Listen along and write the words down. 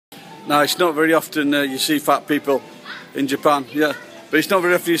No, it's not very often you see fat people in Japan, yeah. But it's not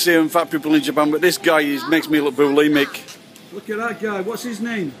very often you see fat people in Japan, but this guy makes me look bulimic. Look at that guy, what's his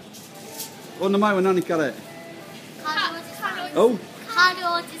name? Oh,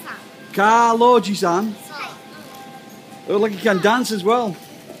 Carl-Oji-san. Oh, look, he can dance as well.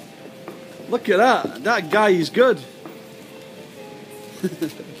 Look at that, that guy is good.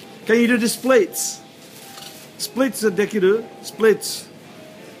 Can you do the splits? Splits, dekiru? Splits.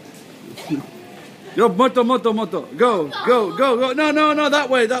 Yo, moto. Go. No, that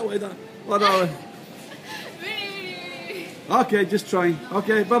way. That way. Okay, just trying.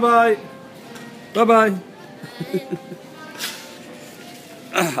 Okay, bye-bye. Bye-bye.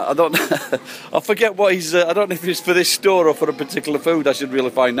 I don't I forget what he's I don't know if it's for this store or for a particular food. I should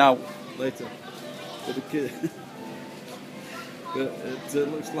really find out later. For the kid. But it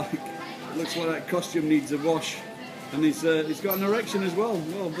looks like that costume needs a wash, and he's got an erection as well.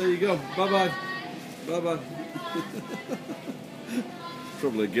 Well, there you go. Bye bye.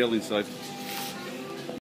 Probably a girl inside.